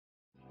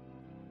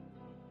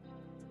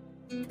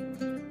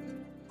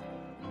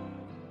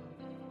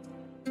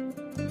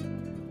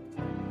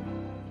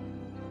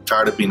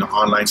Tired of being an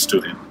online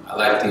student. I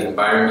like the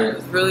environment.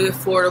 It's really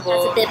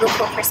affordable. It's a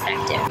biblical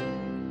perspective.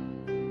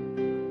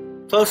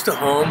 Close to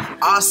home.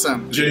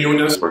 Awesome.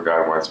 Genuineness. Where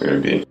God wants me to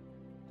be.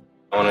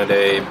 I wanted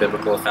a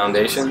biblical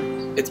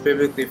foundation. It's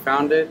biblically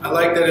founded. I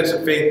like that it's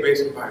a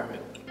faith-based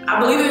environment.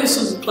 I believe that this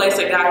was a place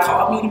that God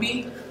called me to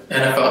be.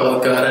 And I felt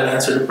like God had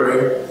answered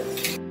prayer.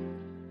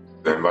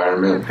 The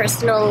environment.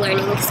 Personal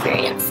learning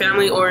experience.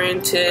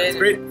 Family-oriented.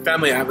 Great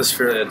family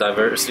atmosphere. The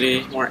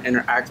diversity. More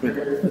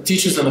interactive. The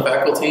teachers and the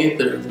faculty,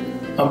 they're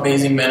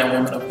amazing men and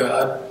women of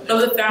God. It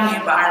was a family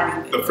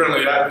environment. The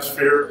friendly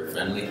atmosphere.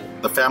 Friendly.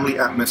 The family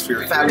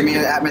atmosphere. Family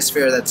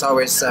atmosphere that's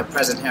always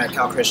present here at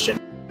Cal Christian.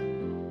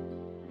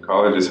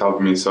 College has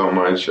helped me so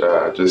much,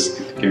 just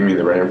giving me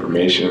the right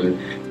information.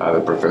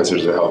 The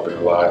professors are helping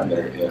a lot.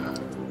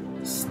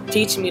 It's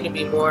teaching me to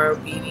be more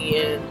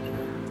obedient,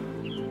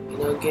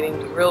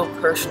 getting a real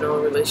personal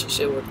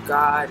relationship with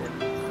God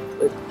and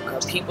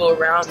with people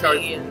around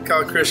me. And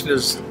Cal Christian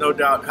has no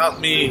doubt helped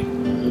me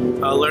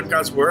learn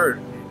God's Word.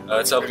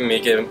 It's helping me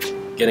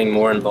getting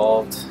more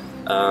involved.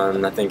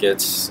 I think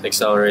it's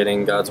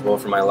accelerating God's will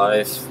for my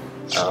life,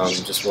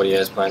 just what He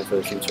has planned for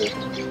the future.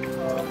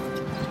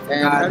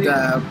 God,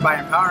 by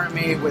empowering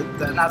me with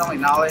not only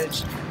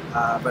knowledge,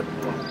 but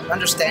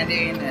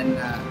understanding and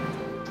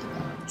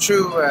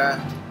true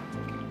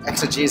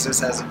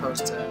exegesis as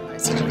opposed to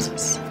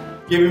eisegesis.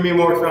 Giving me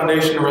more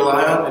foundation to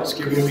rely on. It's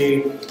giving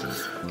me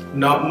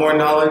more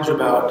knowledge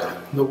about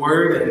the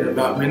Word and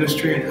about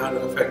ministry and how to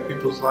affect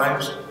people's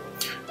lives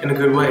in a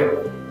good way.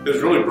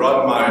 It's really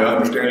broadened my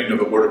understanding of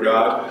the Word of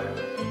God,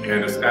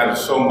 and it's added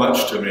so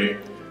much to me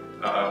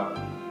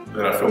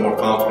that I feel more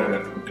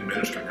confident in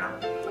ministry now.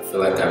 I feel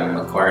like I'm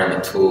acquiring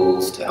the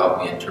tools to help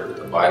me interpret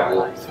the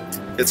Bible.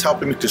 It's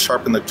helping me to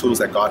sharpen the tools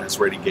that God has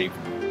already gave me.